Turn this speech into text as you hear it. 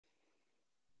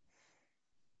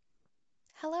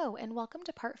Hello, and welcome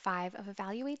to part 5 of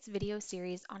Evaluate's video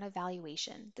series on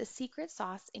evaluation, the secret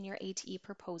sauce in your ATE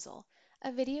proposal,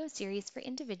 a video series for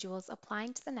individuals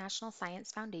applying to the National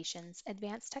Science Foundation's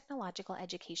Advanced Technological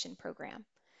Education program.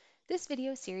 This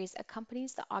video series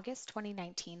accompanies the August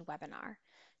 2019 webinar.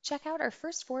 Check out our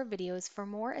first 4 videos for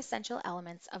more essential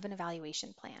elements of an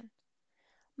evaluation plan.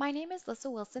 My name is Lissa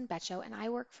Wilson-Betcho, and I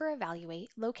work for Evaluate,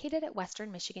 located at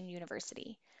Western Michigan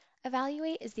University.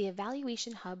 Evaluate is the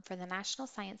evaluation hub for the National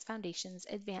Science Foundation's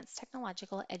Advanced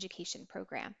Technological Education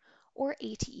program, or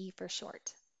ATE for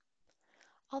short.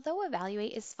 Although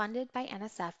Evaluate is funded by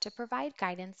NSF to provide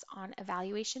guidance on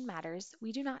evaluation matters,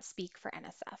 we do not speak for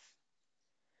NSF.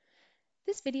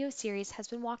 This video series has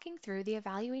been walking through the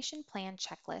evaluation plan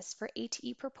checklist for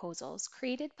ATE proposals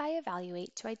created by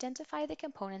Evaluate to identify the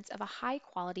components of a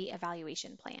high-quality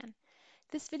evaluation plan.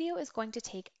 This video is going to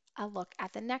take a look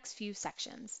at the next few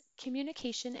sections,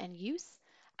 communication and use,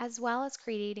 as well as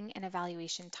creating an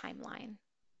evaluation timeline.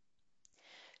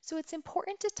 So it's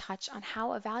important to touch on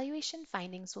how evaluation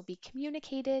findings will be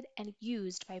communicated and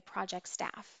used by project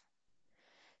staff.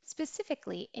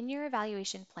 Specifically, in your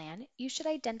evaluation plan, you should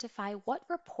identify what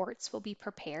reports will be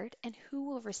prepared and who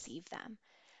will receive them.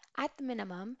 At the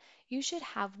minimum, you should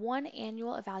have one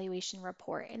annual evaluation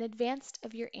report in advance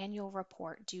of your annual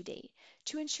report due date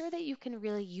to ensure that you can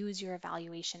really use your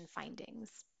evaluation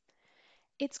findings.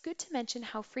 It's good to mention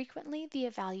how frequently the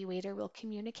evaluator will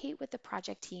communicate with the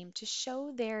project team to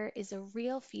show there is a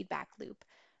real feedback loop.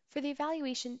 For the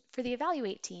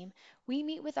Evaluate team, we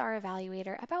meet with our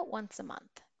evaluator about once a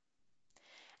month.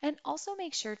 And also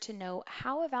make sure to know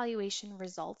how evaluation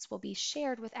results will be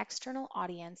shared with external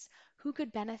audience who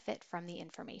could benefit from the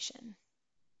information.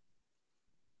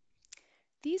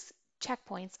 These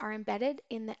checkpoints are embedded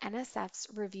in the NSF's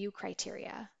review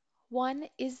criteria. 1.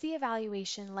 Is the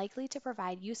evaluation likely to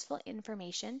provide useful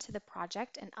information to the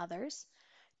project and others?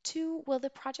 2. Will the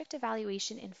project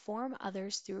evaluation inform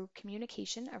others through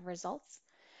communication of results?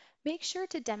 Make sure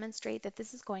to demonstrate that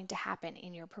this is going to happen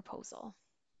in your proposal.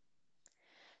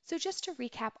 So just to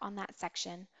recap on that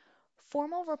section,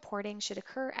 formal reporting should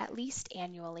occur at least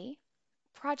annually.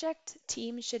 Project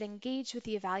teams should engage with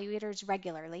the evaluators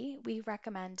regularly. We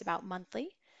recommend about monthly.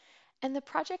 And the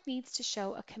project needs to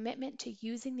show a commitment to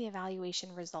using the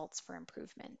evaluation results for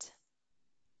improvement.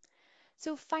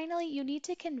 So finally, you need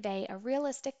to convey a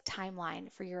realistic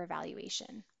timeline for your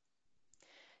evaluation.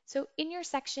 So in your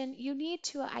section, you need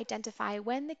to identify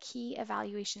when the key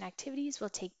evaluation activities will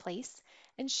take place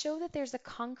and show that there's a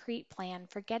concrete plan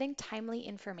for getting timely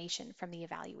information from the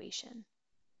evaluation.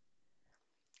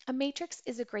 A matrix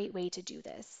is a great way to do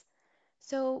this.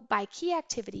 So by key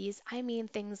activities, I mean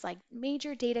things like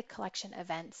major data collection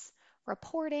events,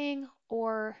 reporting,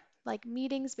 or like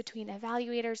meetings between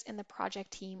evaluators and the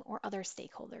project team or other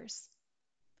stakeholders.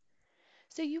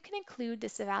 So you can include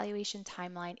this evaluation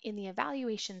timeline in the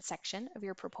evaluation section of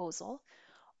your proposal,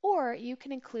 or you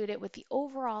can include it with the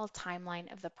overall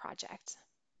timeline of the project.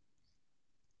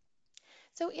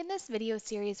 So in this video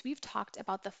series, we've talked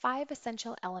about the 5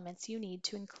 essential elements you need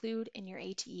to include in your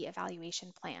ATE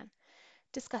evaluation plan,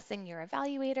 discussing your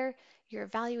evaluator, your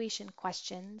evaluation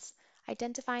questions,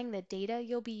 identifying the data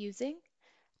you'll be using,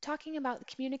 talking about the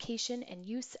communication and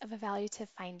use of evaluative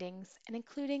findings, and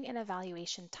including an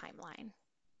evaluation timeline.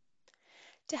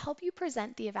 To help you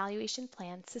present the evaluation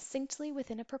plan succinctly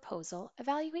within a proposal,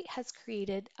 Evaluate has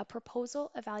created a proposal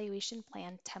evaluation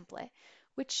plan template,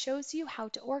 which shows you how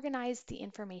to organize the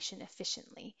information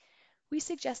efficiently. We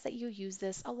suggest that you use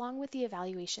this along with the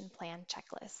evaluation plan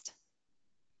checklist.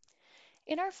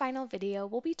 In our final video,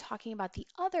 we'll be talking about the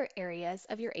other areas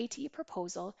of your ATE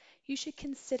proposal you should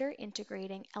consider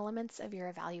integrating elements of your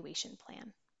evaluation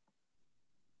plan.